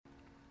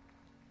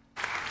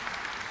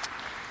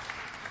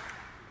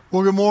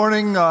Well, good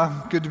morning.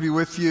 Good to be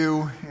with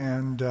you.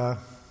 And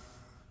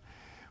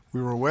we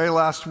were away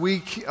last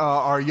week.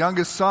 Our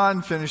youngest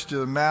son finished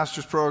a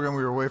master's program.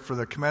 We were away for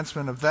the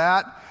commencement of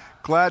that.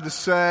 Glad to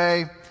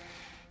say,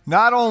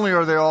 not only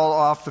are they all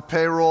off the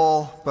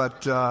payroll,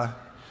 but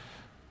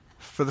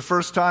for the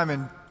first time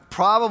in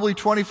probably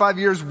 25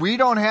 years, we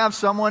don't have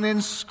someone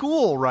in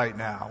school right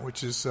now,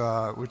 which is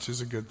a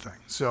good thing.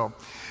 So,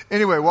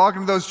 anyway,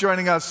 welcome to those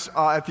joining us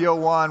at the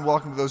O1.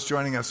 Welcome to those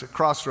joining us at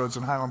Crossroads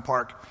in Highland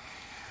Park.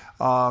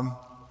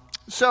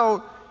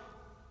 So,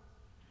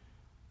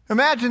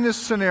 imagine this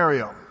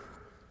scenario.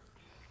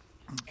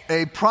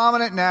 A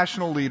prominent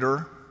national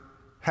leader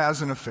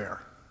has an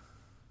affair.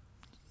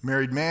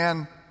 Married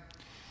man,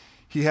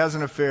 he has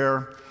an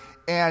affair,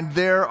 and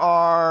there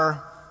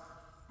are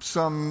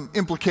some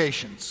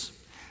implications.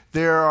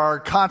 There are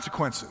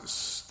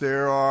consequences.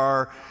 There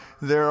are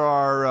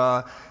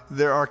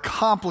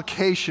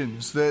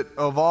complications that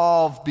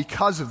evolve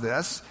because of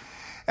this.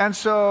 And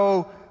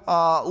so,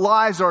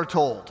 lies are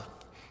told.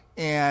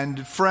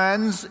 And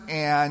friends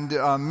and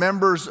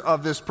members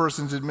of this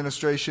person's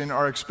administration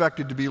are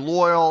expected to be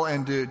loyal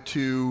and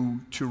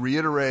to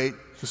reiterate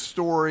the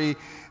story,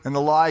 and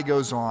the lie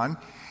goes on.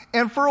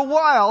 And for a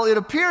while, it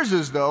appears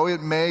as though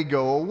it may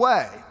go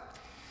away.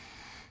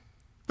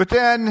 But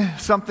then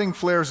something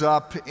flares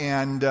up,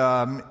 and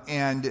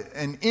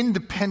an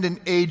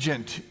independent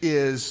agent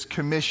is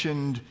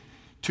commissioned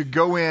to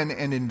go in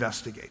and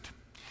investigate.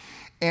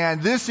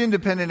 And this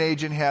independent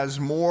agent has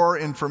more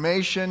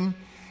information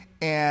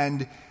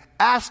and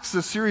asks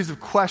a series of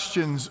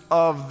questions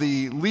of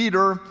the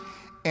leader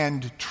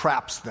and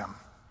traps them.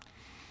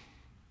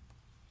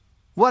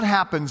 What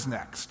happens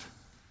next?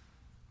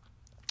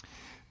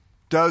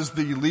 Does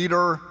the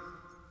leader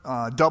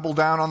double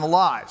down on the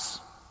lies?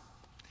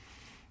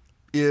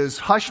 Is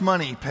hush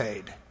money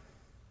paid?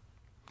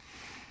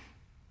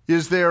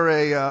 Is there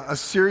a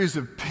series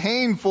of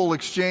painful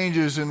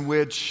exchanges in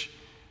which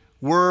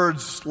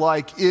words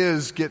like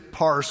 "is" get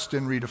parsed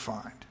and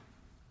redefined?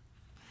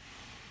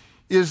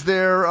 Is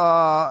there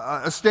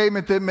a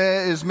statement that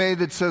is made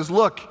that says,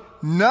 look,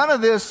 none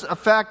of this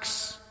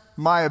affects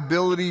my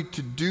ability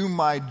to do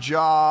my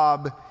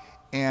job,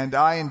 and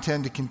I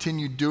intend to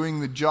continue doing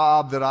the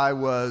job that I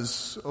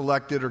was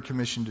elected or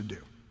commissioned to do?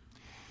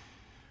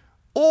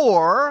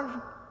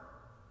 Or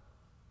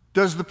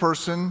does the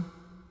person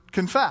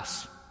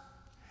confess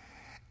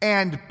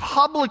and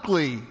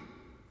publicly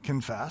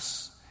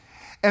confess,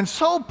 and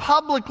so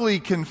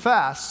publicly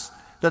confess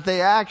that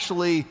they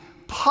actually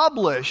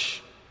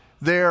publish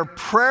their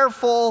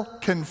prayerful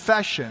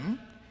confession,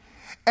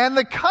 and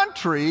the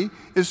country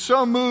is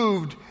so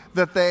moved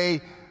that they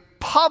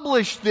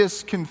publish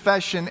this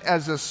confession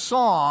as a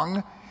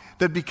song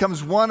that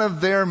becomes one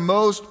of their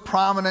most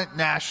prominent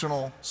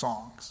national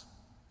songs?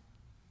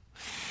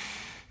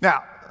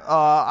 Now,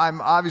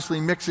 I'm obviously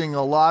mixing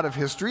a lot of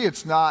history.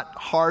 It's not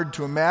hard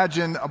to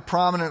imagine a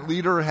prominent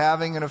leader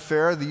having an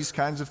affair. These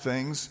kinds of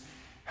things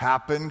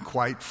happen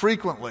quite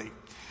frequently.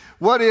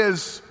 What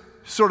is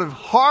sort of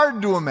hard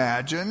to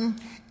imagine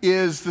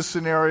is the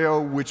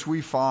scenario which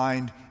we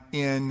find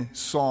in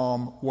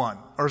Psalm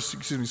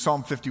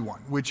 51,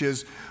 which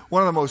is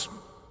one of the most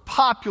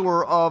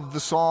popular of the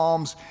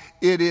Psalms.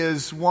 It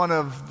is one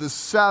of the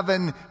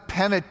 7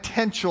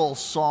 penitential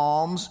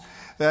Psalms.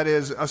 That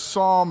is a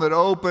psalm that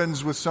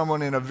opens with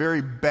someone in a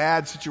very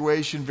bad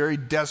situation, very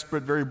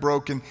desperate, very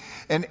broken,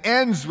 and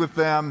ends with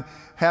them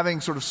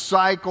having sort of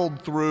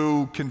cycled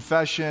through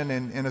confession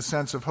and a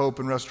sense of hope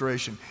and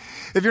restoration.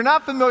 If you're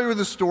not familiar with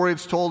the story,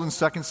 it's told in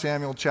 2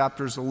 Samuel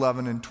chapters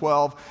 11 and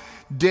 12.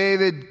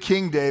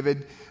 King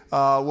David,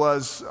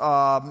 was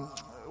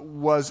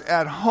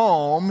at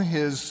home.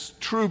 His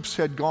troops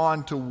had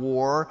gone to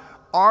war.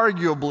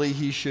 Arguably,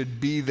 he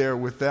should be there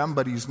with them,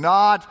 but he's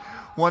not.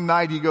 One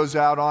night he goes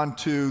out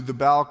onto the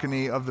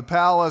balcony of the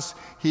palace.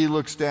 He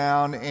looks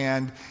down,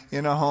 and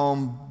in a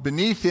home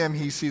beneath him,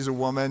 he sees a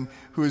woman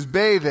who is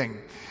bathing.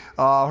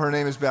 Her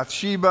name is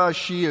Bathsheba.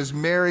 She is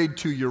married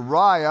to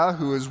Uriah,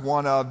 who is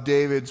one of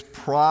David's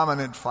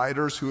prominent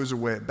fighters who is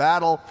away at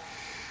battle.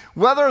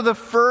 Whether the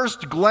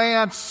first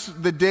glance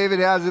that David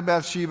has at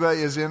Bathsheba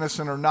is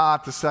innocent or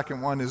not, the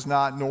second one is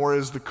not, nor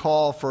is the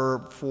call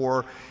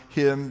for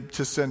him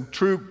to send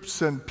troops,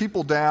 send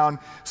people down,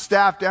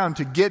 staff down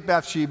to get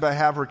Bathsheba,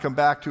 have her come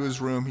back to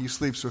his room. He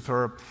sleeps with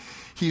her.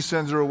 He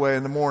sends her away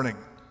in the morning.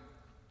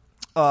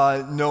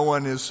 No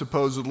one is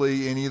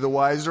supposedly any the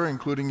wiser,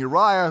 including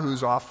Uriah,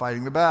 who's off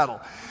fighting the battle.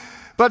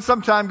 But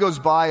some time goes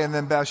by, and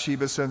then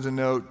Bathsheba sends a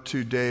note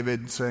to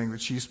David saying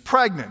that she's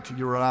pregnant.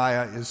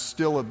 Uriah is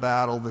still at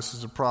battle. This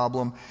is a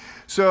problem.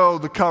 So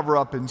the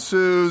cover-up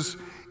ensues,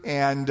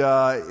 and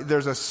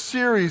there's a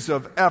series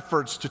of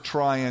efforts to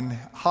try and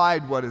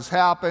hide what has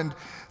happened.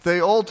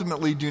 They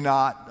ultimately do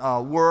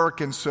not work,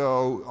 and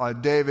so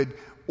David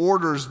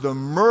orders the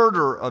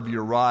murder of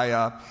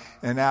Uriah,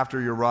 and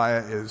after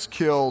Uriah is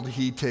killed,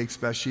 he takes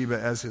Bathsheba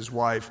as his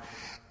wife.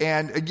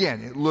 And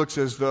again, it looks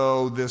as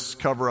though this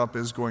cover-up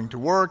is going to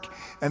work.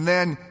 And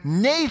then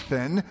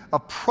Nathan, a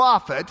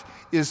prophet,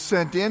 is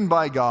sent in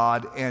by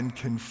God and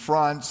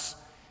confronts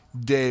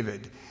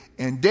David.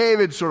 And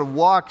David sort of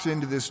walks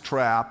into this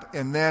trap,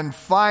 and then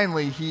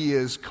finally he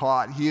is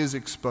caught, he is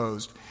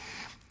exposed.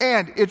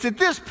 And it's at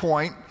this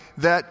point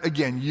that,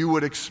 again, you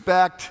would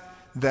expect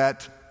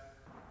that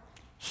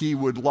he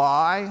would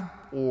lie,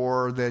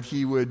 or that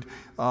he would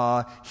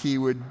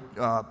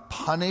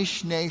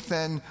punish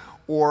Nathan,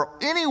 or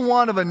any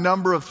one of a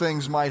number of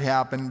things might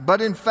happen.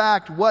 But in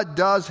fact, what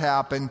does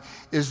happen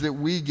is that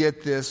we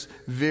get this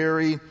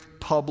very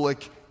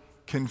public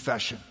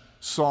confession.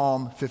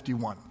 Psalm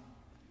 51.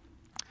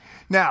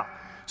 Now,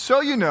 so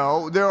you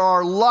know, there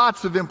are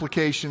lots of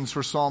implications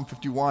for Psalm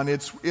 51.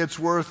 It's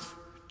worth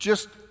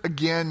just,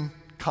 again,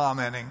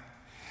 commenting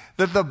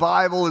that the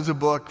Bible is a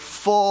book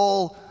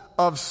full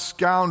of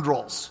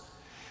scoundrels,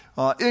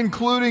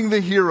 including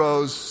the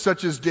heroes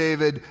such as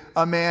David,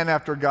 a man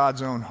after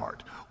God's own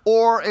heart,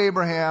 or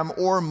Abraham,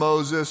 or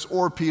Moses,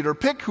 or Peter.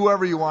 Pick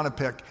whoever you want to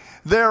pick.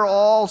 They're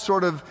all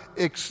sort of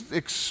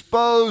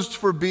exposed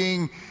for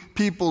being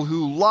people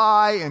who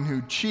lie and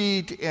who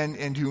cheat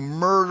and who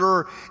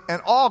murder,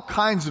 and all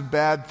kinds of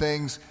bad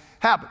things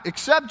happen,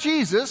 except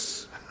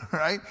Jesus,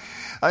 right?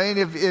 I mean,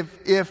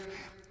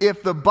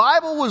 if the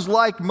Bible was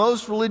like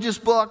most religious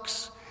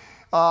books,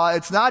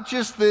 it's not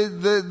just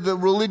the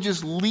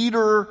religious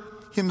leader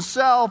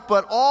himself,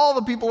 but all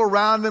the people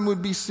around him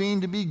would be seen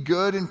to be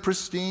good and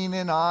pristine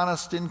and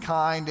honest and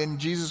kind, and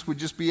Jesus would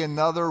just be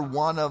another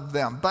one of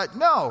them. But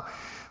no,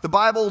 the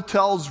Bible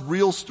tells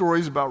real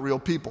stories about real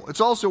people.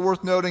 It's also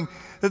worth noting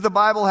that the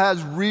Bible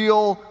has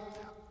real,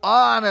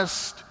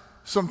 honest,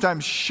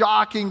 sometimes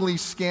shockingly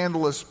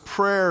scandalous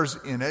prayers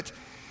in it.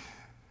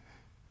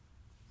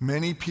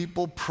 Many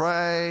people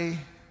pray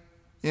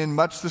in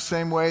much the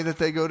same way that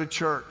they go to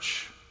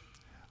church.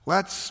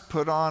 Let's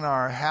put on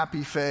our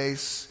happy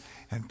face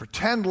and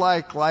pretend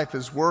like life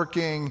is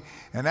working,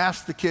 and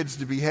ask the kids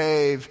to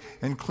behave,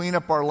 and clean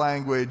up our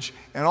language,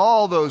 and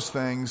all those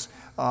things.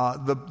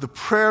 The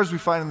prayers we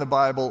find in the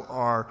Bible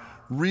are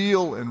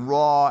real and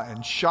raw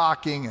and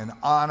shocking and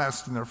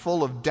honest, and they're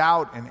full of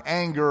doubt and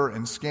anger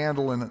and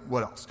scandal and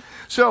what else.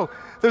 So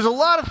there's a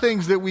lot of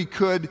things that we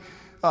could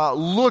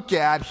look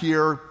at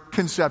here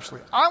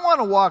conceptually. I want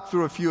to walk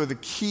through a few of the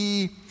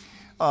key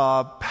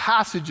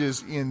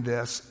passages in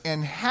this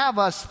and have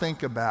us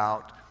think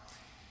about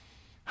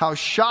how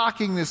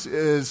shocking this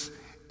is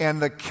and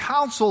the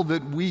counsel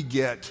that we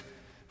get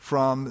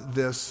from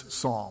this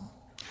psalm.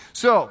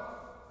 So,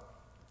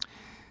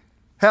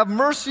 have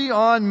mercy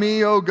on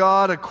me, O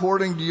God,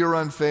 according to your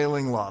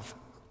unfailing love.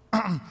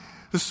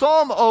 The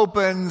psalm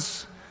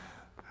opens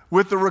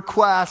with the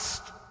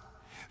request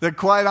that,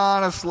 quite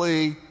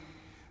honestly,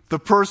 the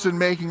person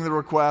making the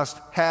request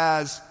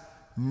has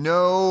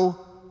no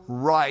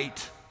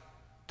right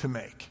to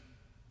make.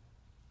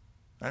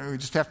 I mean, we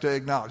just have to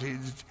acknowledge it.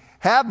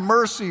 Have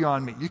mercy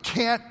on me. You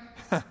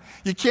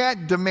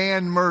can't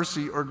demand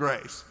mercy or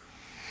grace.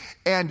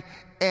 And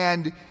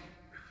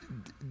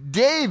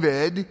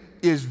David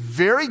is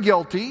very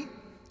guilty,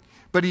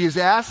 but he is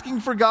asking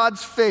for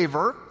God's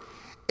favor,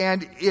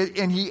 and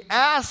he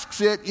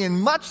asks it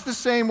in much the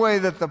same way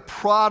that the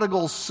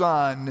prodigal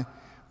son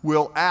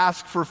will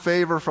ask for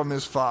favor from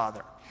his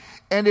father.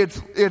 And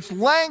it's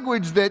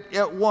language that,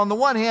 on the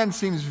one hand,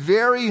 seems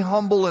very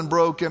humble and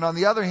broken. On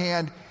the other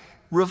hand,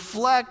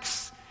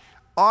 reflects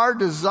our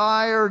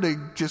desire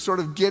to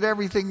sort of get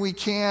everything we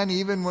can,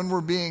 even when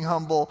we're being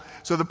humble.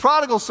 So the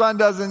prodigal son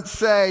doesn't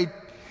say,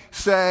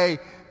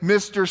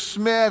 Mr.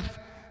 Smith,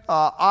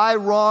 I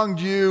wronged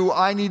you,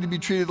 I need to be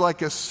treated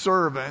like a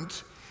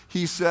servant.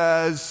 He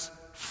says,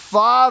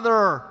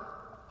 Father,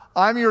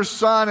 I'm your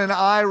son and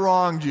I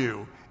wronged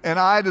you, and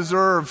I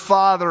deserve,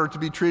 Father, to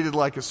be treated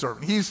like a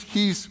servant.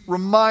 He's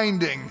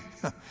reminding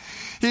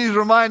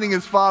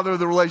his father of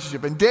the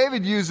relationship. And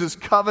David uses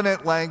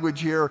covenant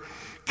language here,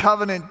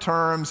 covenant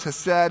terms,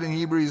 hesed in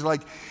Hebrew. He's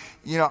like,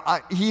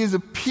 he is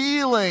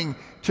appealing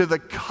to the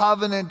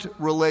covenant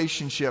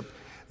relationship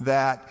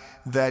that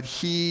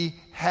he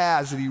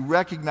has, that he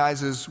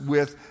recognizes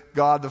with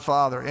God the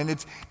Father. And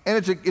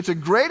it's a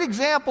great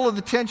example of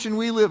the tension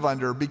we live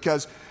under,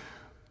 because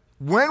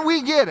when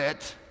we get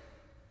it,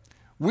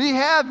 we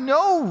have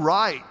no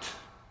right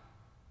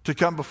to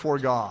come before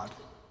God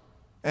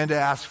and to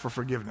ask for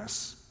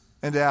forgiveness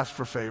and to ask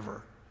for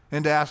favor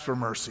and to ask for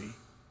mercy.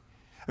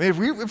 I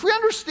mean, if we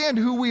understand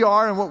who we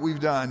are and what we've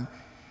done,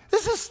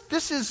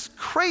 this is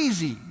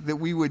crazy that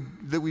we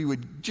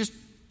would just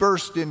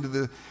burst into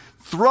the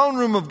throne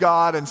room of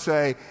God and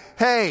say,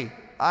 "Hey,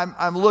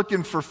 I'm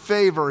looking for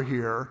favor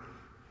here,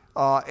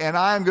 and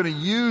I'm going to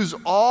use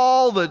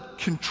all the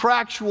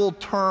contractual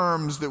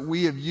terms that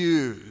we have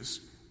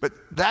used." But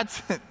that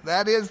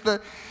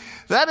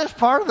is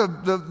part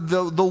of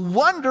the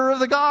wonder of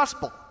the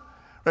gospel,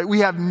 right?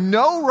 We have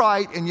no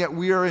right, and yet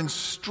we are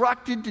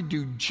instructed to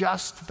do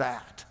just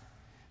that,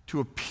 to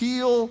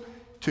appeal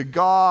to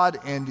God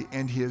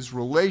and His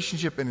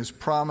relationship and His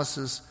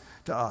promises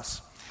to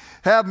us.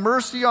 Have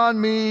mercy on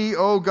me,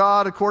 O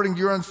God, according to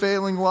your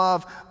unfailing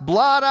love.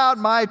 Blot out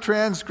my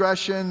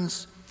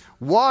transgressions.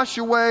 Wash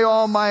away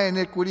all my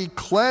iniquity.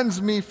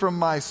 Cleanse me from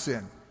my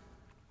sin.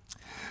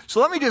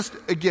 So let me just,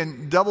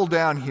 again, double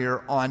down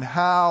here on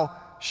how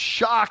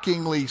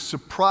shockingly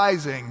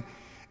surprising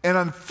and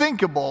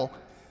unthinkable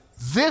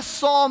this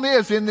psalm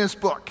is in this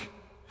book.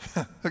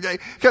 Okay?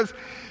 Because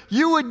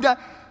you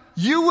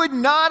would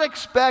not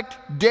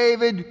expect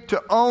David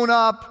to own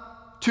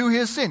up to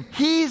his sin.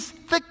 He's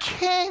the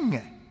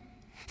king.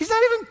 He's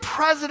not even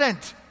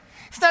president.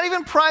 He's not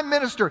even prime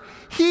minister.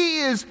 He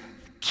is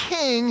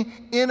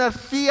king in a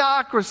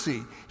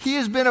theocracy. He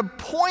has been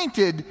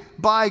appointed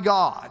by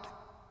God.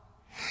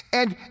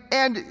 And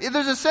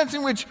there's a sense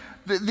in which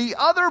the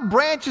other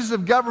branches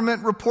of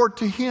government report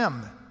to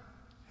him.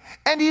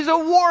 And he's a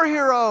war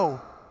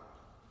hero.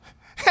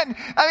 And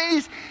I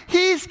mean,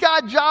 he's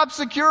got job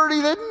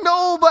security that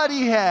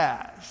nobody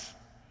has.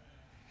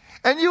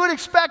 And you would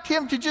expect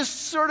him to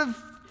just sort of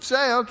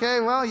say,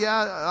 okay, well,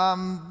 yeah,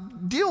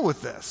 deal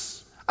with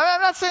this. I mean,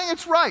 I'm not saying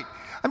it's right.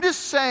 I'm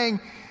just saying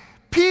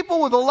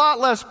people with a lot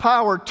less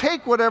power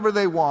take whatever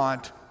they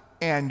want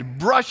and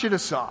brush it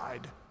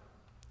aside.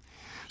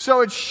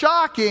 So it's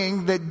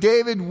shocking that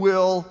David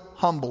will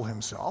humble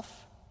himself.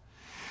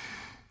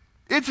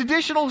 It's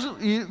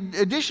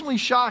additionally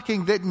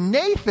shocking that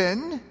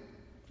Nathan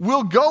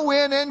will go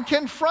in and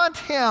confront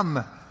him.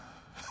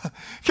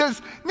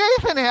 Because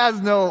Nathan has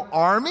no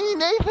army.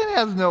 Nathan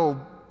has no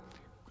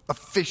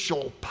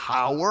official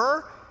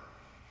power.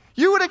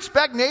 You would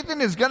expect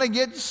Nathan's got to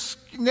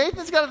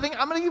think,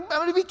 I'm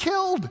going to be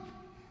killed.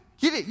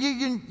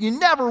 You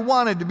never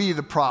wanted to be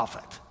the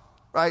prophet,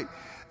 right?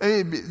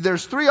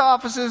 There's 3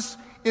 offices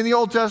in the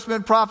Old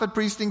Testament: prophet,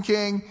 priest, and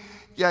king.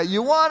 Yeah,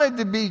 you wanted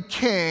to be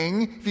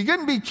king. If you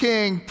couldn't be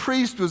king,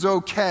 priest was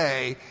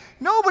okay.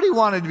 Nobody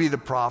wanted to be the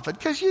prophet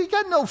because you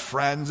got no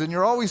friends and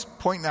you're always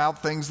pointing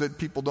out things that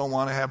people don't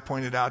want to have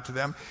pointed out to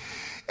them.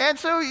 And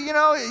so,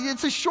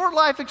 it's a short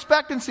life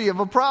expectancy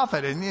of a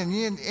prophet. And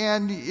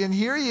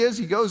here he is.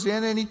 He goes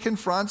in and he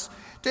confronts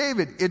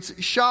David.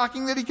 It's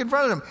shocking that he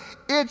confronted him.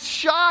 It's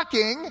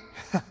shocking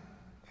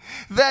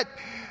that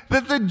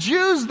the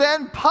Jews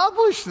then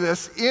publish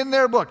this in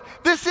their book.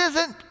 This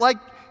isn't like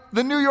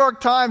the New York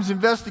Times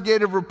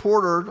investigative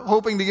reporter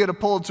hoping to get a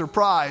Pulitzer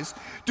Prize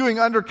doing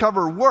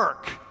undercover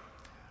work.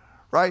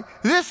 Right?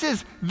 This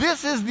is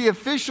the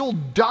official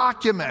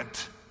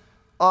document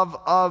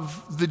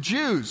of the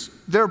Jews.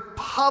 They're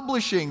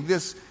publishing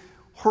this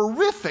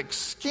horrific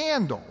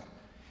scandal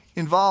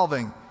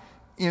involving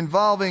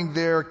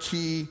their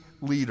key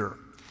leader.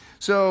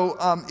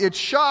 So it's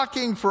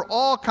shocking for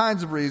all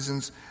kinds of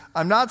reasons.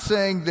 I'm not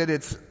saying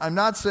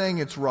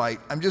it's right.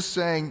 I'm just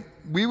saying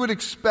we would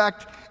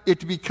expect it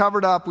to be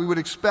covered up. We would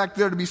expect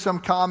there to be some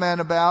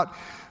comment about,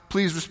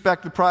 please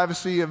respect the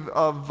privacy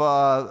of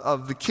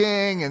the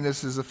king, and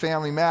this is a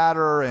family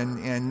matter,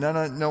 and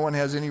no one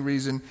has any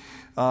reason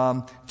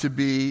to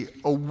be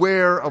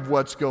aware of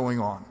what's going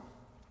on.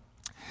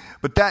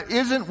 But that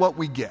isn't what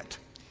we get.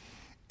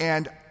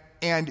 And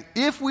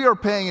if we are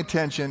paying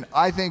attention,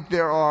 I think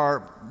there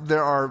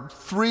are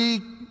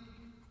 3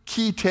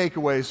 key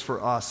takeaways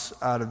for us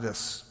out of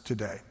this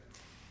today.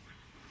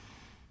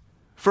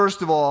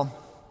 First of all,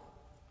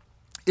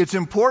 it's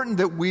important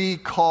that we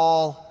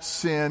call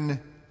sin.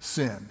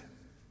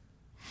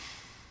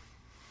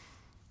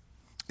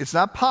 It's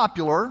not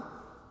popular.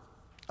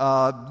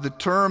 The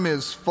term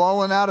has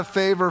fallen out of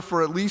favor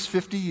for at least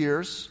 50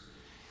 years.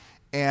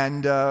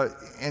 And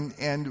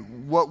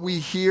what we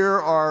hear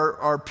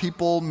are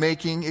people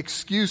making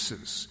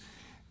excuses.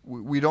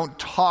 We don't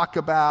talk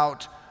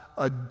about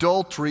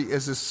adultery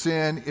as a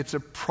sin. It's a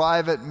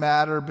private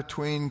matter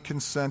between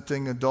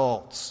consenting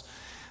adults.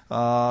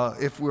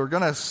 If we're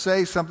going to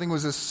say something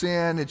was a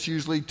sin, it's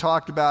usually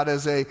talked about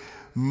as a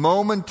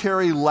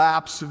momentary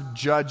lapse of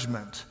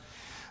judgment.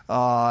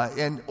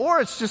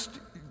 Or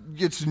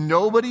it's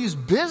nobody's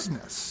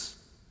business.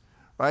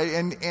 Right?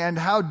 And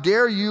how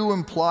dare you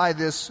imply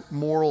this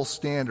moral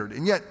standard?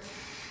 And yet,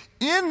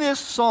 in this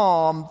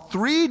psalm,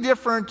 3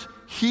 different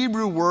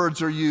Hebrew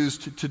words are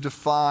used to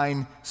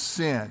define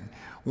sin.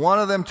 One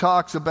of them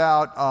talks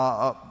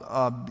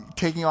about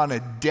taking on a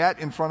debt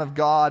in front of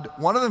God.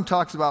 One of them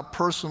talks about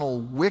personal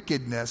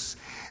wickedness.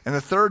 And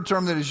the third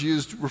term that is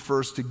used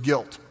refers to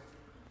guilt.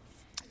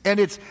 And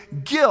it's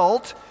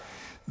guilt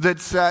that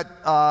set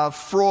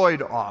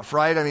Freud off,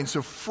 right? I mean,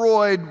 so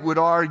Freud would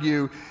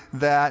argue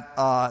that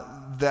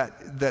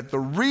the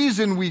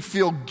reason we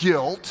feel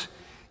guilt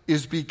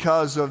is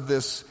because of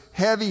this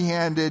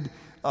heavy-handed,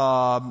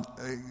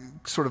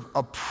 sort of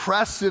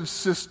oppressive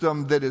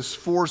system that is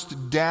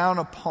forced down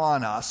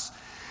upon us.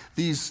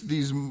 These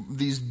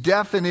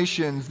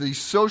definitions,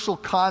 these social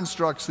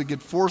constructs that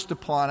get forced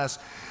upon us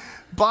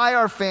by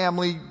our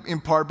family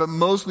in part, but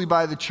mostly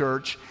by the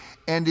church,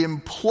 and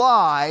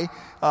imply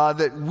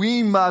that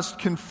we must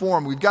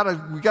conform. We've got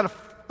to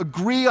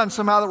agree on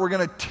somehow that we're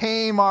going to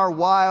tame our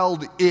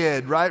wild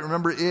id, right?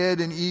 Remember id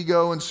and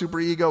ego and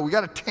superego. We've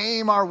got to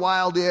tame our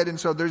wild id, and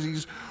so there's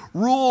these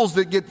rules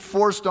that get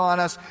forced on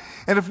us.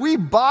 And if we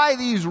buy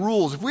these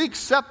rules, if we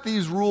accept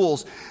these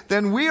rules,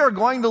 then we are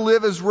going to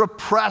live as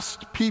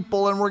repressed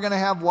people, and we're going to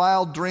have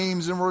wild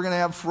dreams, and we're going to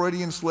have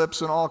Freudian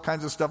slips, and all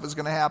kinds of stuff is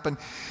going to happen.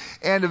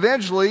 And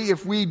eventually,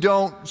 if we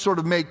don't sort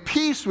of make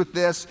peace with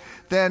this,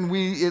 then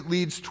it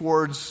leads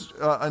towards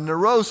a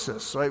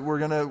neurosis, right? We're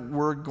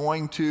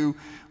going to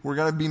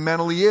be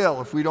mentally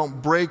ill if we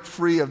don't break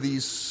free of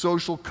these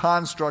social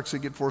constructs that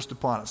get forced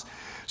upon us.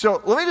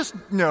 So let me just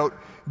note,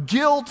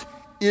 guilt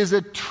is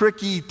a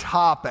tricky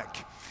topic.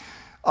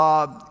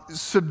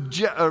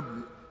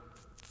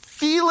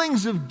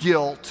 Feelings of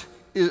guilt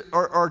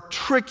are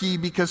tricky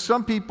because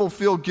some people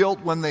feel guilt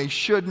when they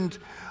shouldn't.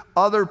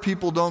 Other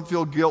people don't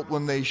feel guilt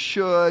when they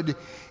should.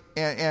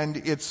 And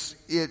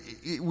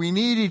we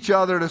need each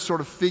other to sort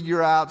of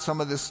figure out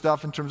some of this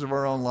stuff in terms of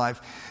our own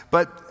life.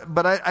 But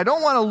I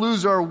don't want to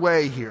lose our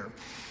way here.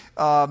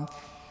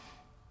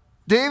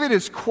 David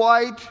is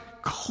quite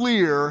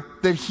clear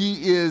that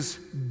he is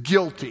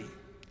guilty.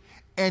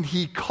 And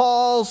he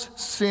calls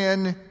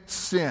sin,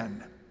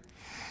 sin.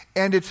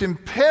 And it's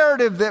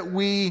imperative that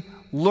we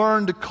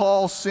learn to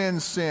call sin,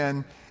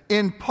 sin,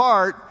 in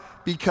part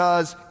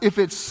because if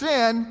it's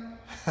sin,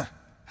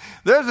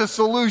 there's a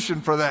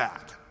solution for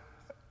that.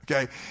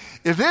 Okay?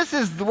 If this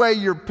is the way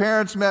your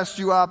parents messed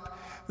you up,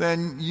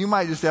 then you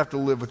might just have to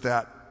live with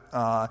that.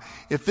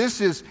 If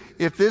this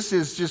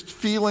is just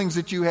feelings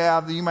that you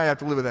have, then you might have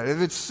to live with that. If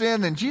it's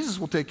sin, then Jesus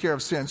will take care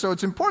of sin. So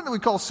it's important that we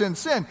call sin,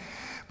 sin.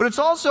 But it's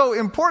also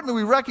important that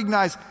we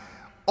recognize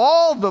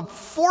all the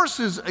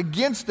forces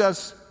against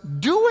us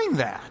doing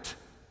that.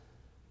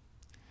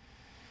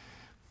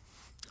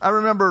 I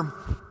remember,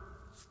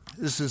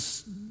 this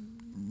is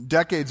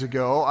decades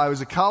ago, I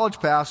was a college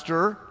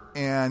pastor,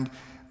 and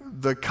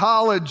the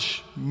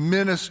college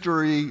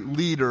ministry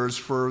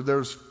leaders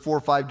there's 4 or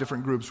 5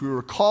 different groups. We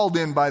were called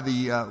in by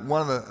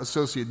one of the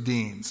associate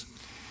deans.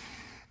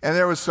 And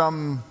there was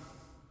some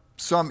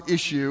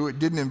issue. It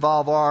didn't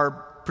involve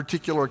our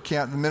particular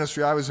the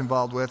ministry I was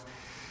involved with.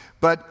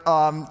 But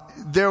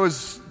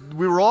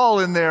we were all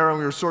in there, and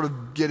we were sort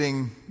of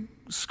getting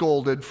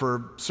scolded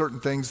for certain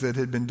things that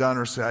had been done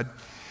or said.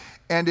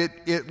 And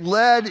it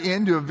led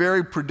into a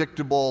very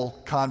predictable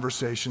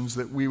conversations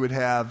that we would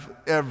have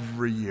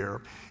every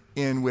year,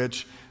 in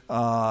which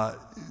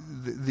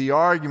the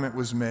argument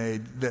was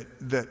made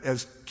that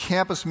as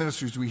campus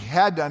ministers, we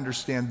had to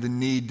understand the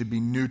need to be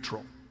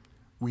neutral.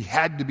 We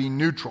had to be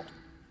neutral.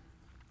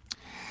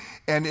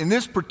 And in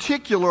this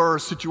particular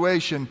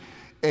situation,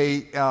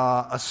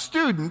 a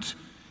student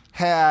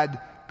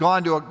had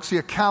gone to see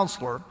a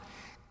counselor,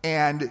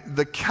 and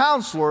the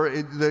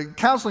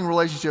counseling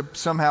relationship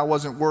somehow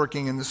wasn't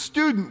working, and the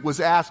student was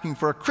asking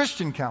for a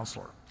Christian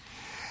counselor.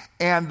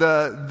 And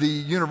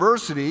the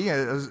university,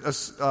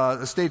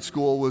 a state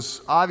school,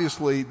 was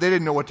obviously, they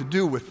didn't know what to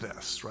do with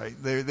this, right?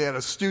 They had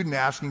a student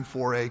asking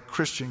for a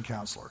Christian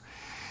counselor.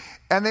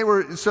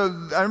 And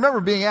so I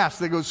remember being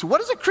asked, they go, so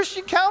what is a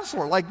Christian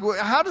counselor? Like,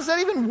 how does that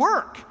even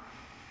work?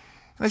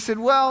 And I said,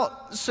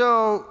 well,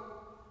 so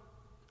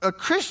a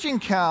Christian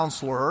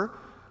counselor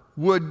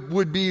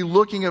would be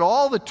looking at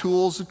all the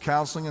tools of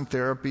counseling and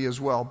therapy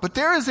as well. But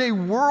there is a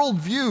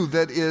worldview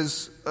that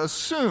is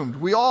assumed.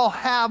 We all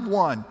have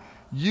one.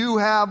 You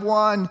have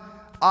one.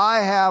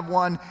 I have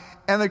one.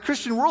 And the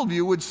Christian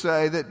worldview would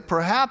say that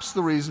perhaps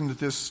the reason that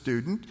this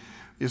student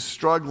is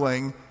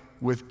struggling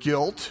with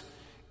guilt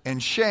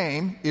and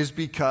shame is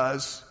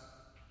because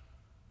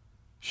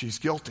she's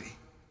guilty.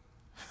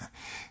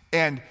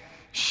 And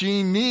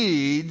she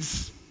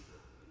needs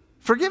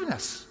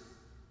forgiveness.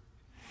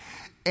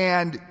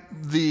 And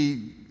the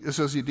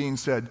associate dean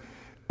said,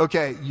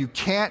 okay, you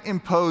can't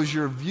impose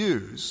your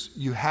views.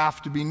 You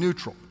have to be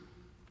neutral.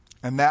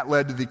 And that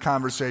led to the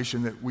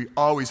conversation that we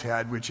always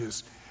had, which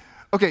is,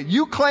 okay,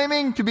 you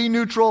claiming to be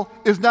neutral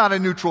is not a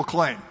neutral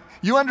claim.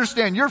 You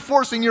understand, you're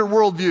forcing your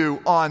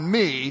worldview on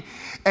me,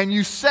 and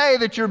you say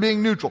that you're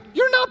being neutral.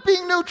 You're not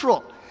being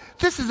neutral.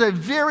 This is a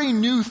very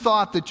new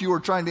thought that you are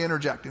trying to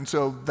interject. And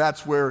so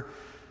that's where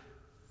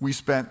we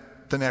spent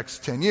the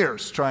next 10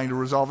 years trying to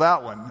resolve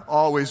that one,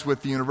 always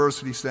with the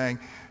university saying,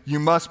 you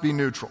must be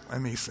neutral,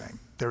 and me saying,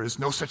 there is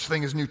no such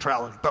thing as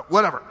neutrality, but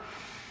whatever.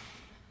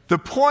 The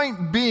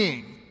point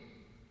being,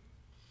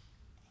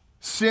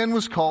 sin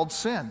was called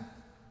sin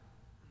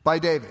by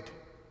David.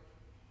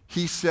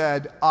 He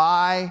said,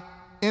 I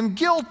am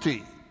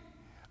guilty.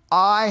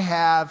 I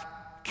have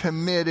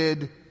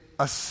committed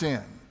a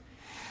sin.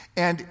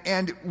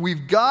 And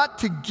we've got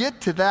to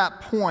get to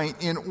that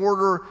point in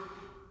order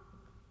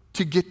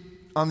to get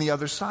on the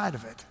other side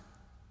of it.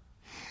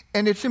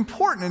 And it's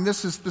important, and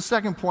this is the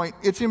second point,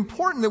 it's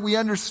important that we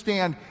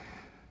understand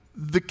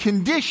the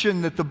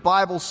condition that the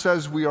Bible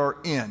says we are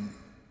in.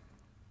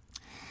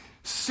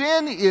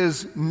 Sin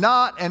is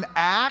not an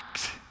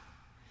act.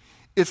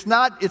 It's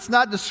not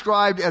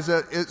described as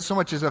so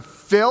much as a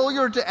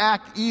failure to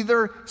act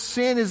either.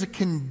 Sin is a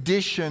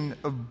condition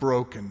of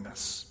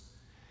brokenness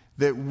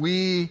that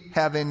we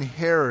have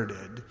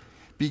inherited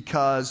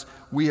because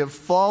we have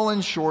fallen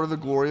short of the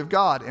glory of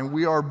God. And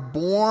we are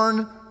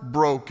born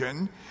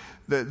broken.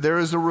 There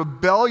is a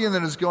rebellion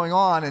that is going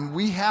on, and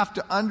we have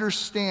to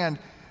understand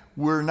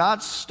we're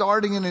not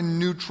starting in a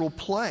neutral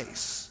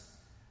place.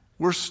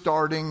 We're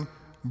starting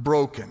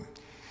broken.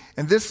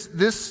 And this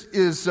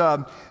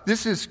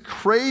is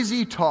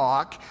crazy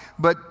talk,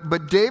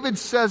 but David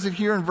says it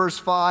here in verse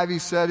 5. He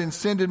said, "In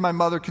sin did my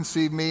mother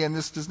conceive me," and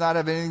this does not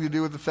have anything to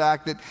do with the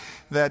fact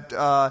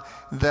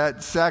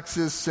that sex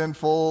is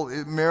sinful,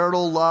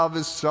 marital love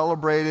is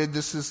celebrated.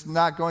 This is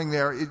not going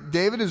there.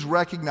 David is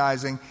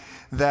recognizing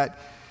that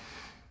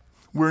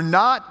we're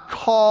not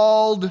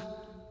called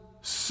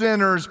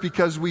sinners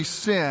because we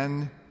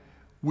sin.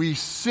 We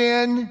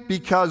sin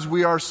because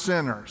we are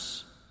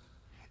sinners.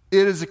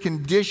 It is a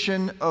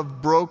condition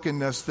of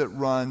brokenness that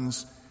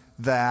runs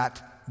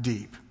that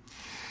deep.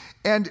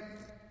 And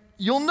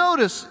you'll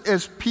notice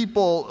as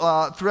people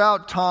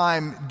throughout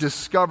time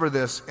discover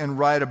this and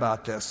write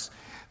about this,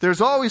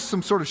 there's always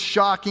some sort of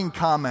shocking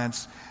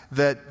comments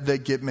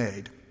that get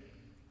made.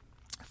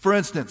 For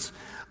instance,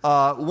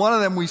 one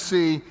of them we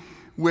see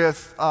in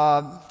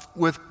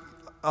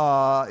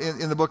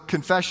the book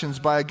Confessions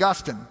by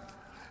Augustine.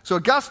 So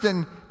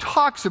Augustine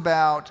talks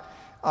about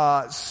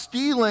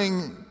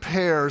stealing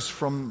pears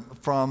from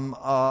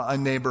a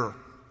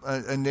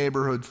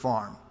neighborhood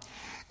farm.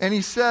 And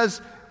he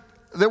says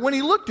that when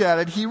he looked at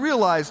it, he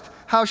realized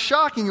how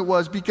shocking it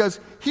was because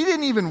he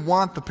didn't even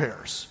want the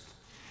pears.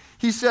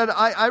 He said,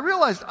 I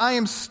realized I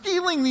am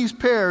stealing these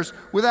pears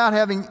without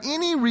having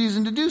any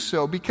reason to do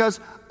so because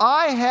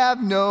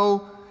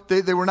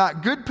they were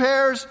not good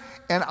pears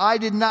and I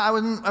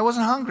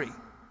wasn't hungry.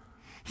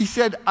 He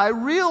said, I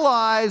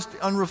realized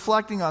on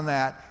reflecting on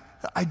that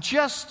I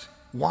just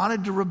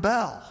wanted to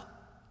rebel.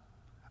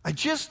 I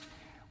just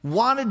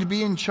wanted to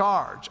be in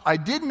charge. I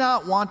did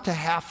not want to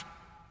have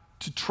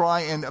to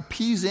try and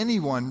appease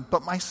anyone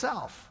but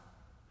myself.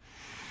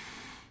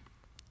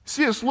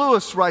 C.S.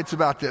 Lewis writes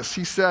about this.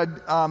 He says,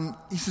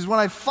 when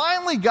I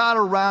finally got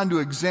around to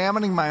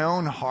examining my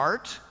own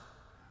heart,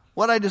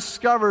 what I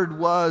discovered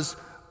was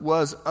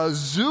a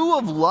zoo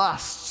of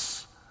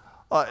lusts,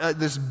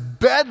 this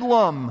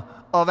bedlam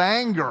of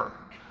anger,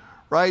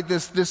 right?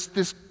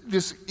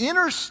 This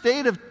inner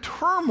state of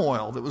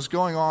turmoil that was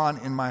going on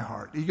in my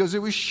heart. He goes,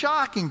 it was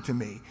shocking to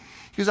me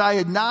because I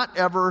had not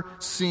ever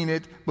seen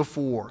it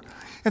before.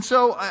 And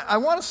so I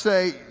want to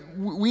say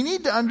we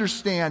need to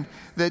understand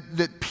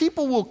that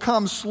people will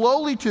come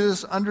slowly to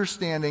this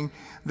understanding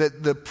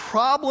that the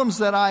problems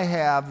that I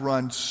have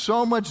run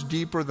so much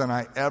deeper than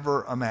I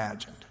ever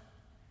imagined.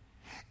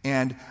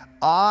 And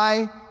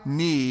I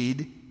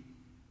need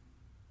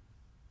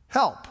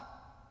help.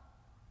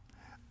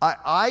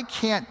 I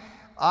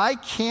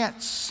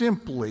can't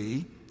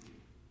simply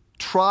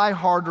try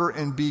harder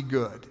and be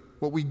good.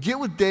 What we get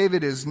with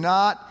David is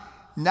not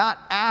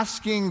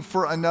asking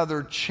for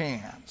another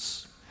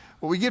chance.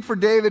 What we get for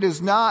David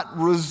is not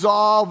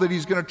resolve that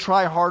he's going to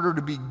try harder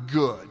to be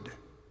good.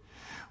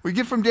 What we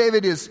get from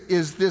David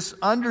is this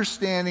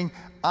understanding,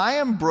 I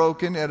am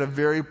broken at a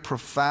very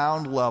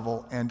profound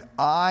level and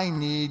I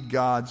need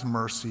God's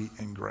mercy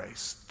and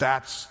grace.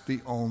 That's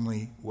the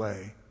only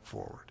way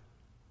forward.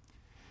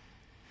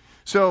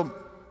 So,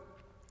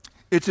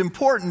 it's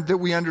important that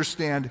we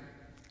understand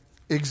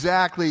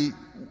exactly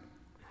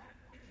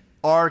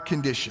our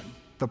condition.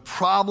 The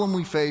problem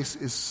we face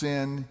is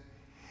sin,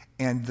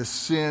 and the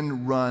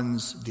sin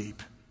runs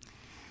deep.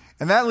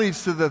 And that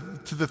leads to the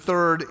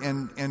third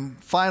and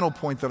final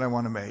point that I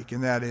want to make,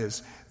 and that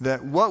is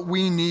that what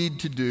we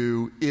need to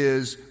do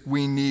is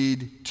we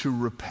need to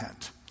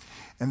repent.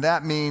 And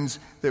that means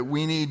that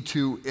we need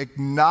to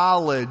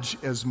acknowledge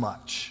as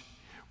much.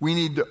 We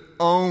need to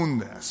own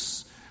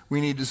this. We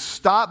need to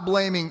stop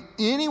blaming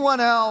anyone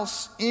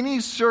else,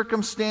 any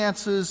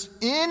circumstances,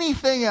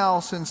 anything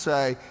else, and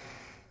say,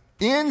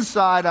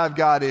 inside I've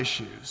got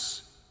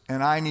issues,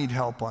 and I need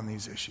help on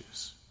these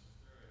issues.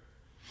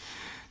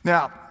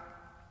 Now,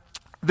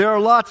 there are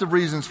lots of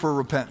reasons for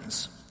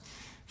repentance.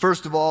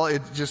 First of all,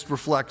 it just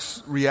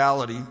reflects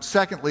reality.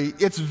 Secondly,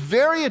 it's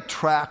very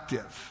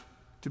attractive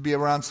to be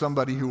around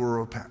somebody who will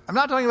repent. I'm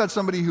not talking about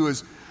somebody who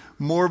is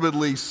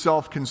morbidly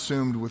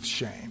self-consumed with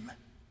shame.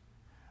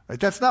 Right?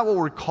 That's not what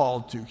we're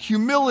called to.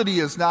 Humility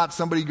is not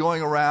somebody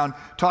going around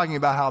talking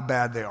about how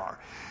bad they are.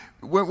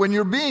 When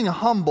you're being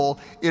humble,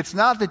 it's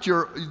not that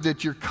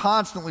you're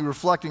constantly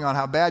reflecting on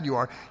how bad you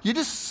are. You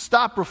just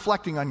stop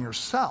reflecting on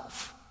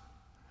yourself.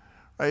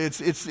 Right?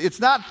 It's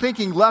not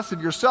thinking less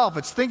of yourself.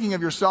 It's thinking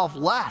of yourself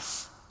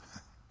less.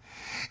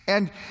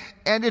 And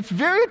it's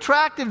very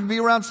attractive to be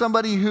around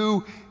somebody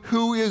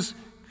who's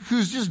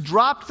just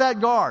dropped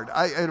that guard.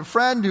 I had a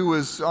friend who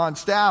was on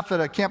staff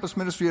at a campus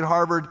ministry at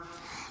Harvard.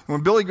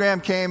 When Billy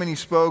Graham came and he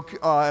spoke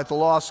at the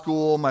law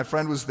school, my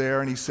friend was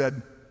there, and he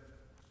said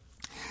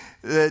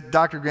that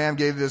Dr. Graham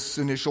gave this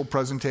initial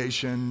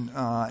presentation,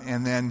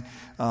 and then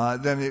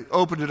it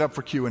opened it up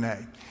for Q&A.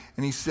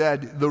 And he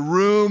said the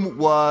room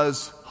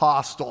was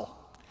hostile.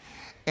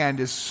 And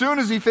as soon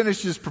as he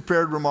finished his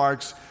prepared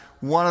remarks,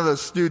 one of the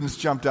students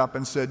jumped up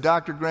and said,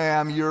 Dr.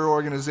 Graham, your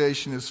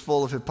organization is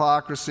full of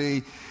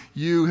hypocrisy.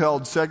 You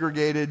held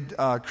segregated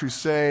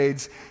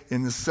crusades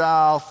in the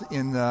South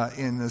in the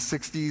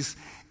 60s.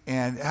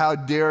 And how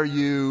dare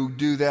you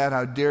do that?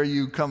 How dare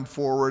you come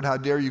forward? How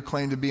dare you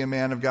claim to be a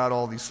man of God?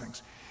 All these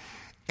things.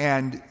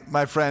 And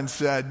my friend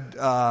said,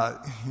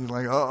 he's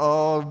like,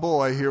 oh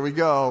boy, here we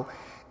go.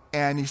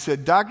 And he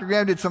said, Dr.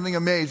 Graham did something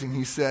amazing.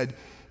 He said,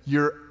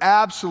 you're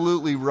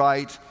absolutely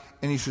right.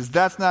 And he says,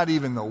 that's not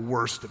even the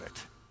worst of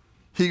it.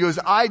 He goes,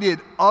 I did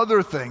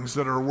other things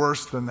that are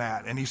worse than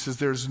that. And he says,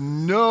 there's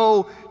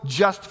no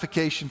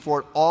justification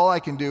for it. All I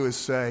can do is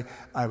say,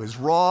 I was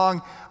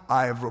wrong.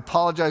 I have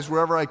apologized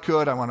wherever I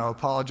could. I want to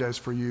apologize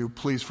for you.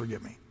 Please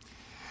forgive me.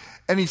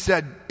 And he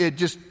said, it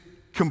just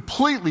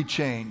completely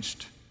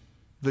changed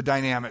the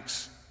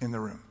dynamics in the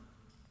room.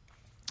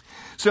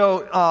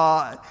 So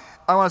I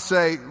want to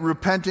say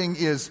repenting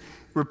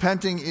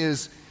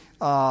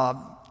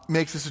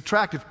makes us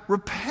attractive.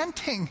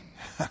 Repenting,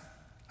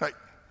 right?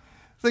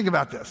 Think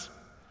about this.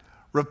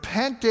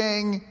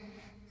 Repenting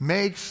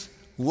makes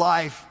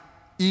life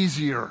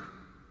easier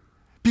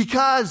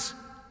because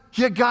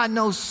you got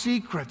no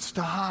secrets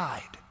to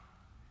hide.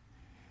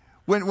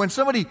 When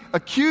somebody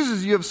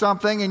accuses you of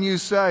something and you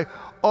say,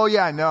 oh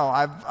yeah, no,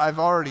 I've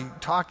already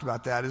talked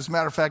about that. As a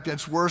matter of fact,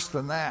 it's worse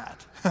than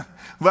that.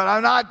 But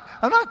I'm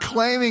not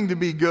claiming to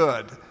be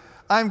good.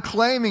 I'm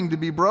claiming to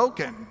be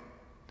broken.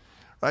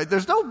 Right?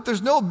 There's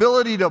no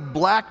ability to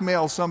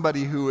blackmail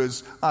somebody who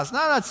is us.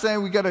 Now, I'm not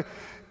saying we got to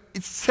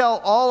tell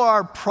all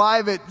our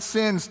private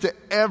sins to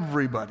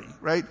everybody,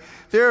 right?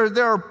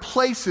 There are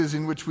places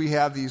in which we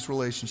have these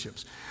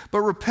relationships. But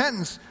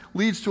repentance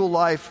leads to a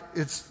life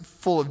it's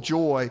full of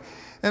joy.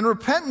 And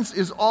repentance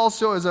is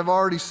also, as I've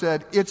already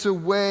said, it's a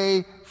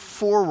way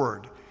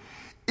forward.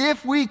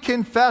 If we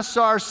confess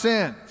our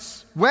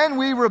sins, when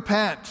we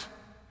repent,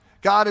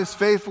 God is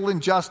faithful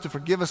and just to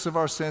forgive us of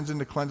our sins and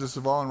to cleanse us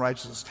of all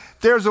unrighteousness.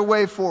 There's a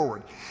way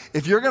forward.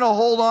 If you're going to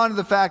hold on to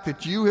the fact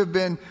that you have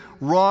been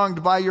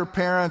wronged by your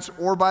parents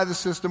or by the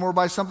system or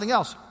by something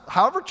else,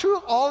 however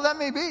true all of that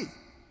may be,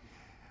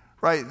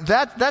 right?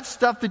 That's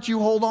stuff that you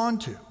hold on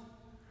to.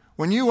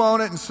 When you own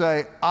it and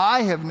say,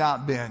 I have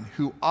not been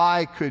who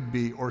I could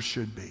be or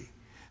should be,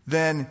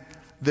 then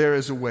there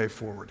is a way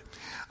forward.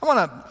 I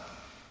want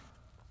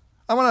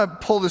to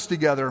pull this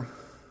together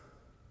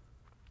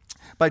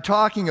by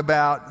talking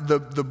about the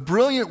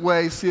brilliant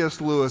way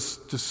C.S. Lewis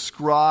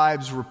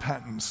describes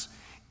repentance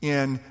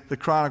in the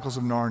Chronicles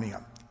of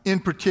Narnia, in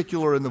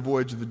particular in The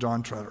Voyage of the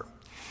Dawn Treader.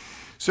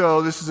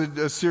 So this is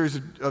a series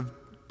of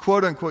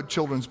quote-unquote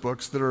children's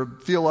books that are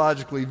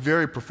theologically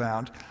very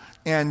profound.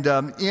 And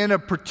in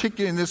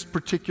this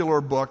particular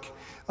book,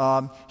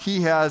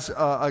 he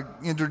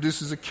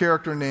introduces a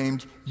character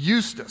named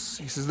Eustace.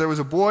 He says there was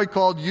a boy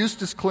called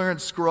Eustace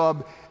Clarence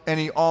Scrubb, and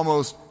he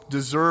almost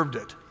deserved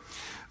it.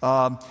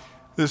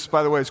 This,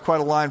 by the way, is quite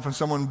a line from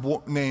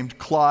someone named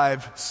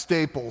Clive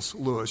Staples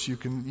Lewis. You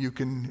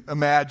can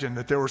imagine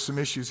that there were some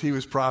issues he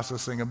was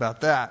processing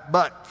about that.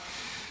 But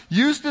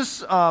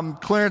Eustace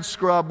Clarence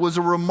Scrubb was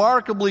a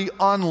remarkably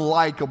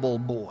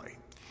unlikable boy.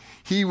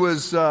 He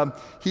was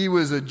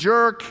a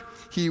jerk.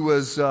 He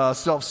was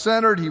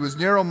self-centered. He was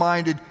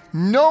narrow-minded.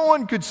 No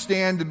one could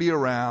stand to be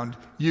around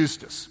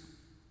Eustace.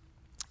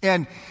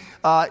 And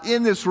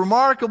in this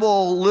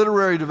remarkable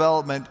literary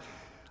development,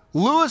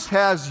 Lewis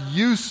has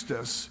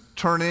Eustace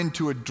turn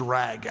into a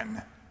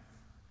dragon,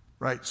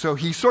 right? So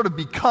he sort of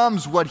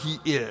becomes what he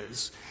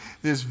is,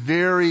 this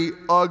very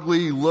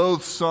ugly,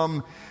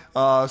 loathsome,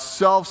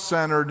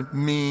 self-centered,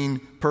 mean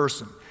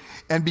person.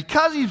 And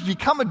because he's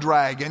become a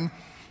dragon,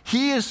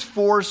 he is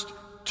forced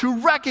to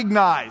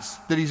recognize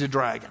that he's a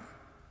dragon.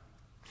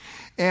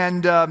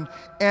 And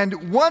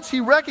once he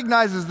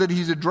recognizes that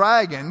he's a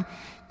dragon,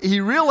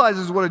 he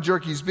realizes what a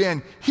jerk he's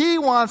been. He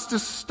wants to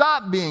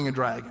stop being a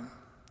dragon.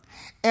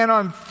 And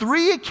on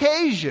 3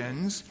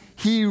 occasions,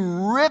 he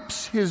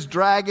rips his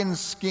dragon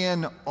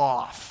skin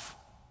off.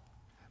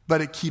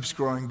 But it keeps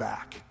growing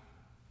back.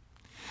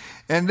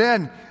 And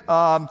then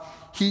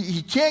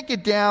he can't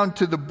get down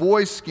to the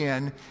boy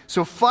skin,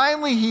 so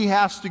finally he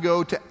has to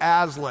go to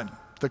Aslan,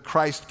 the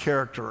Christ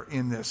character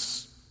in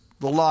this,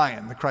 the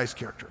lion, the Christ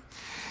character.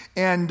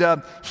 And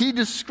he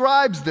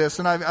describes this,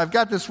 and I've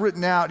got this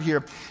written out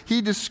here.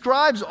 He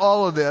describes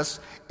all of this,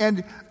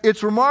 and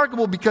it's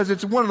remarkable because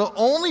it's one of the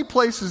only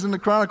places in the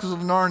Chronicles of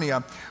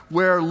Narnia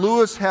where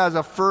Lewis has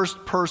a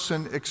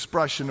first-person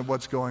expression of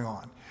what's going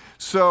on.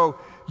 So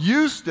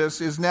Eustace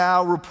is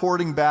now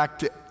reporting back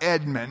to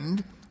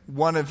Edmund,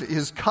 one of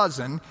his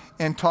cousin,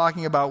 and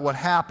talking about what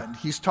happened.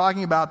 He's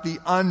talking about the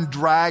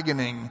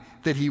undragoning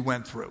that he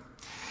went through.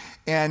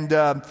 And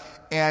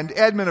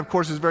Edmund, of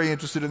course, is very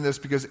interested in this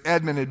because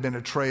Edmund had been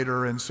a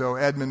traitor, and so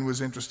Edmund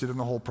was interested in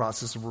the whole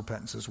process of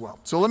repentance as well.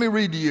 So let me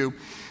read to you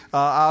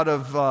out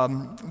of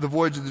The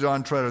Voyage of the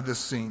Dawn Treader this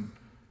scene.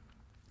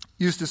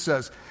 Eustace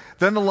says,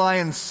 "Then the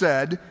lion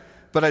said,"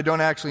 but I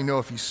don't actually know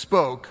if he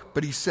spoke,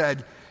 but he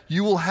said,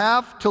 "You will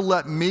have to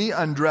let me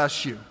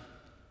undress you."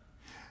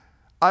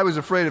 I was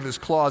afraid of his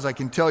claws, I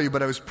can tell you,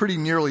 but I was pretty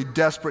nearly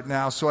desperate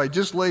now, so I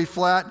just lay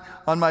flat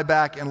on my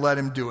back and let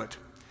him do it.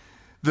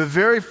 The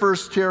very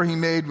first tear he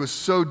made was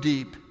so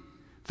deep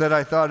that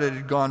I thought it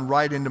had gone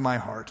right into my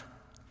heart.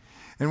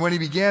 And when he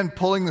began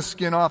pulling the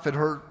skin off, it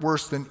hurt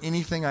worse than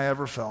anything I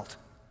ever felt.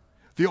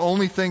 The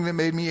only thing that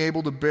made me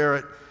able to bear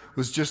it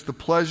was just the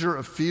pleasure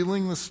of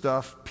feeling the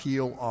stuff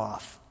peel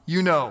off.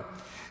 You know,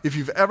 if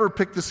you've ever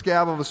picked the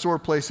scab of a sore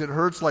place, it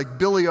hurts like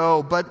Billy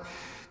O, but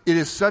it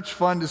is such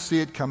fun to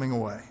see it coming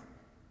away.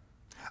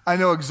 I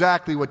know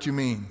exactly what you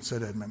mean,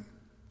 said Edmund.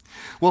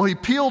 Well, he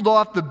peeled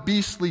off the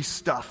beastly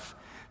stuff,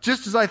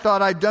 just as I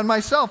thought I'd done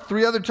myself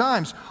 3 other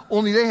times,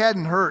 only they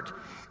hadn't hurt.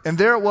 And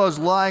there it was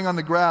lying on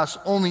the grass,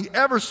 only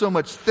ever so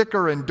much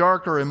thicker and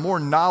darker and more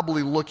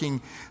knobbly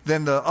looking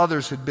than the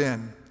others had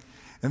been.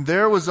 And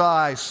there was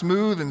I,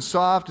 smooth and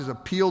soft as a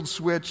peeled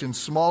switch and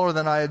smaller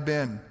than I had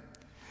been.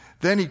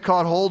 Then he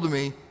caught hold of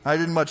me. I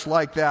didn't much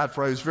like that,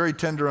 for I was very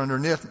tender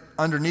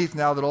underneath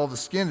now that all the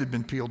skin had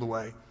been peeled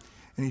away.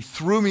 And he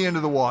threw me into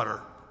the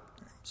water.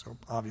 So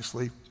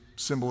obviously,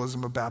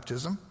 symbolism of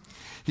baptism.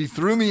 He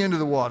threw me into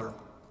the water.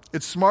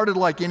 It smarted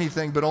like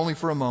anything, but only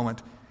for a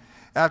moment.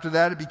 After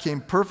that, it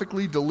became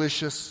perfectly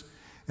delicious,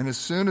 and as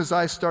soon as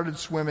I started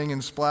swimming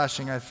and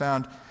splashing, I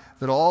found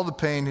that all the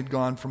pain had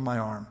gone from my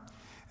arm.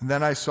 And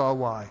then I saw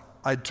why.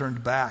 I'd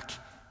turned back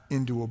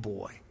into a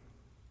boy.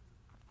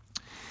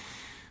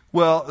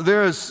 Well,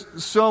 there is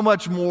so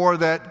much more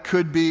that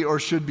could be or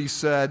should be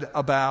said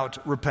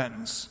about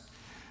repentance.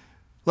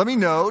 Let me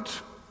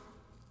note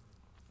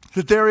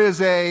that there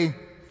is a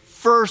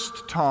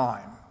first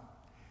time.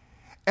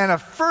 And a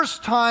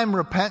first-time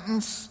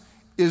repentance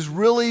is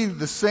really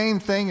the same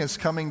thing as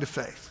coming to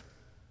faith.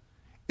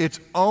 It's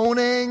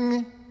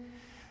owning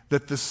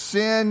that the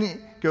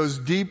sin goes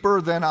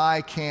deeper than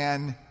I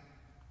can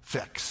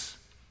fix.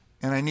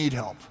 And I need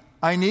help.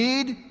 I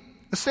need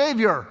a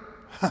Savior.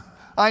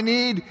 I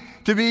need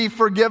to be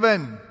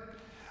forgiven.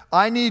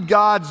 I need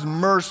God's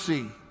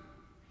mercy.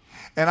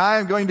 And I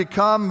am going to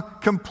come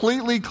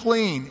completely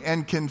clean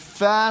and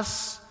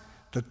confess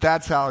that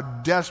that's how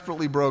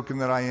desperately broken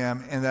that I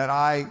am, and that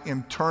I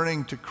am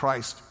turning to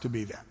Christ to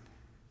be that.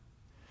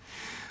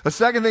 The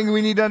second thing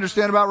we need to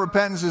understand about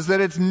repentance is that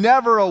it's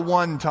never a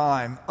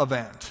one-time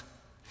event.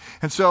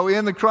 And so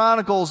in the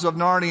Chronicles of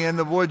Narnia and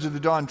the Voyage of the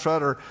Dawn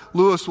Treader,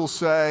 Lewis will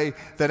say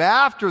that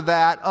after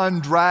that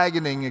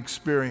undragoning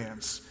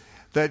experience,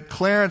 that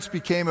Clarence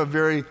became a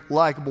very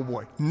likable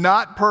boy.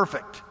 Not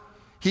perfect.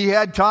 He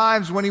had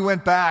times when he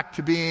went back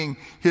to being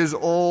his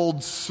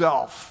old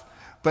self.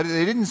 But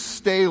they didn't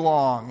stay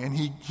long, and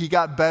he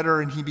got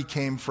better and he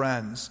became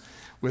friends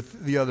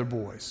with the other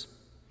boys.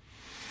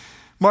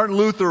 Martin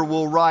Luther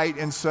will write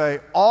and say,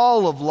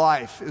 all of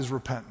life is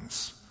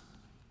repentance.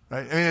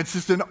 Right? I mean, it's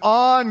just an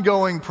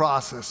ongoing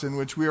process in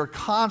which we are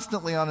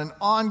constantly on an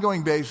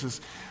ongoing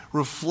basis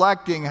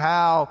reflecting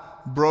how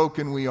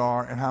broken we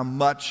are and how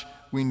much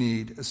we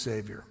need a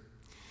Savior.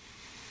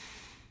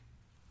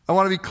 I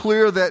want to be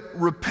clear that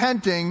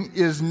repenting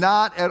is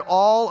not at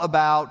all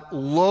about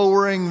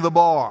lowering the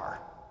bar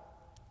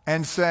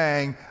and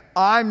saying,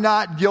 I'm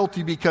not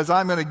guilty because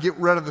I'm going to get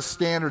rid of the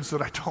standards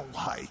that I don't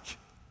like.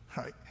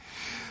 Right?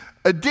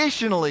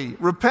 Additionally,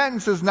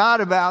 repentance is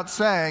not about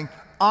saying,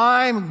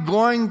 I'm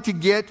going to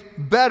get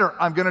better.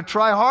 I'm going to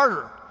try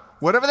harder.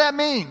 Whatever that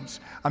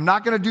means. I'm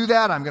not going to do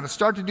that. I'm going to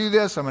start to do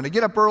this. I'm going to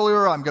get up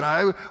earlier.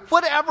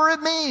 Whatever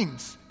it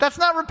means. That's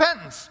not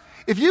repentance.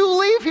 If you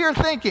leave here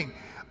thinking,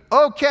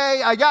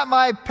 okay, I got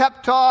my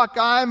pep talk.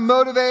 I'm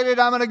motivated.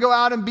 I'm going to go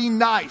out and be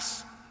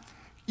nice.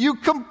 You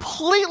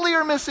completely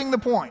are missing the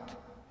point.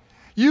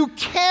 You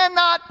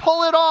cannot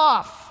pull it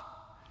off.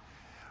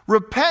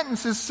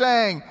 Repentance is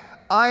saying,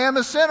 I am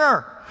a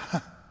sinner.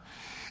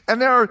 And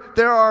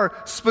there are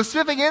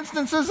specific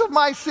instances of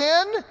my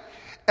sin,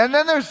 and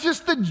then there's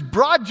just the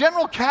broad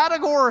general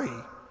category.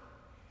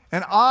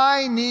 And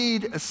I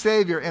need a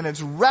Savior, and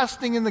it's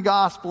resting in the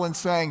gospel and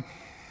saying,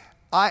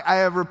 I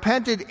have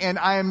repented, and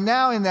I am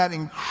now in that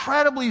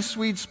incredibly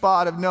sweet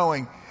spot of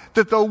knowing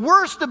that the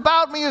worst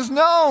about me is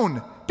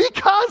known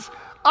because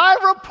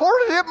I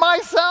reported it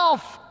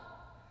myself.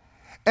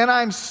 And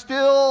I'm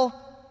still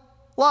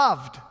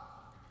loved.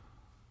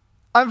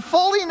 I'm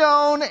fully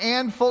known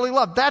and fully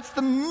loved. That's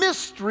the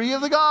mystery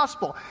of the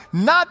gospel.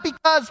 Not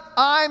because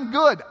I'm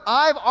good.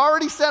 I've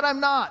already said I'm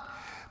not.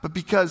 But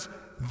because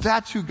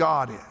that's who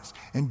God is.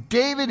 And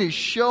David is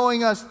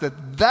showing us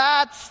that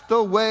that's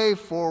the way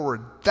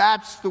forward.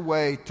 That's the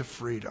way to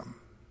freedom.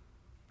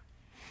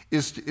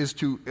 Is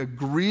to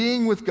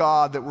agreeing with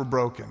God that we're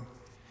broken.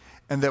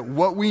 And that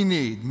what we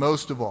need,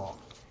 most of all,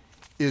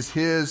 is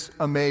His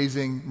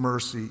amazing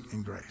mercy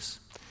and grace.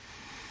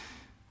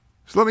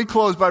 So let me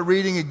close by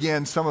reading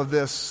again some of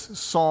this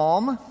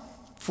psalm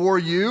for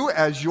you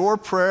as your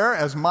prayer,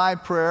 as my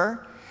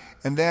prayer.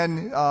 And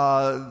then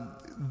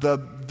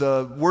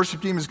the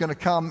worship team is going to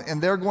come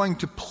and they're going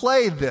to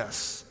play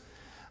this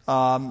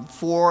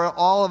for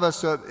all of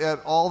us at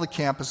all the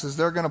campuses.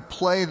 They're going to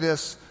play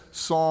this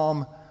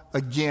psalm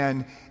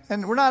again.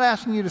 And we're not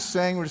asking you to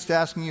sing, we're just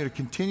asking you to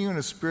continue in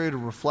a spirit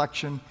of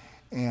reflection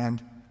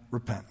and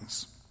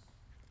repentance.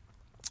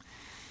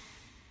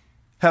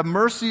 Have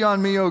mercy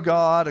on me, O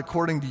God,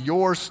 according to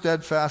your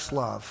steadfast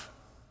love.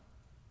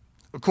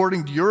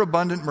 According to your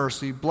abundant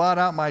mercy, blot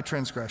out my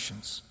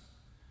transgressions.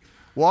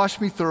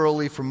 Wash me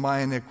thoroughly from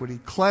my iniquity.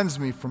 Cleanse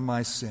me from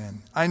my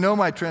sin. I know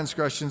my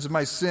transgressions, and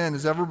my sin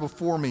is ever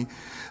before me.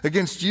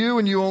 Against you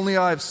and you only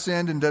I have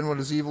sinned and done what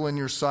is evil in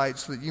your sight,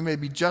 so that you may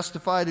be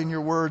justified in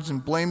your words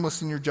and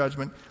blameless in your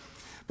judgment.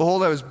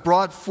 Behold, I was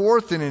brought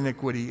forth in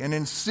iniquity, and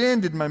in sin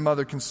did my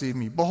mother conceive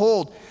me.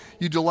 Behold,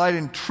 you delight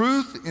in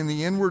truth in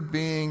the inward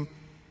being,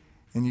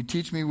 and you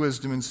teach me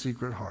wisdom in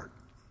secret heart.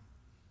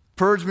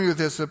 Purge me with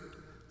hyssop,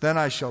 then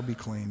I shall be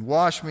clean.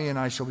 Wash me, and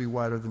I shall be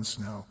whiter than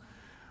snow.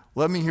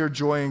 Let me hear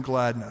joy and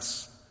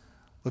gladness.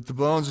 Let the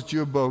bones that you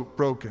have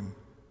broken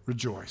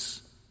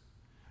rejoice.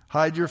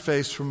 Hide your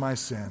face from my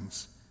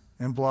sins,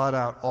 and blot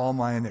out all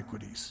my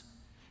iniquities.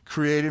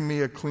 Create in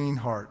me a clean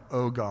heart,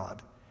 O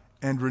God,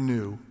 and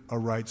renew a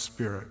right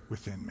spirit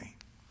within me.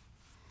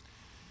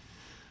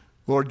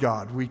 Lord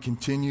God, we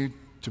continue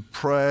to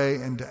pray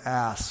and to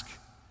ask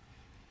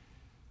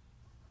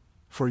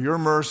for your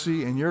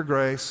mercy and your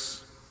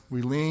grace.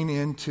 We lean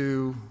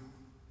into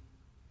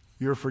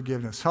your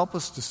forgiveness. Help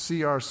us to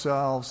see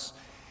ourselves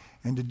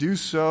and to do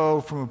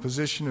so from a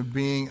position of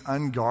being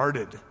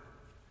unguarded,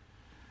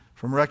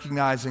 from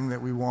recognizing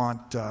that we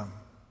want a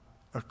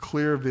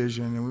clear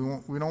vision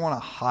and we don't want to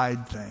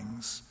hide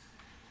things.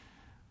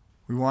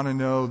 We want to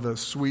know the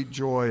sweet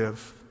joy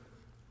of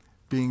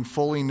being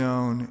fully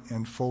known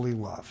and fully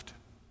loved.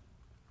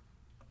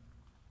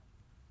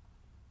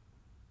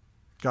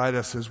 Guide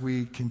us as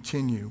we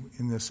continue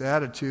in this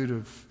attitude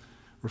of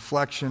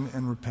reflection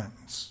and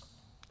repentance.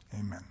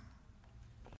 Amen.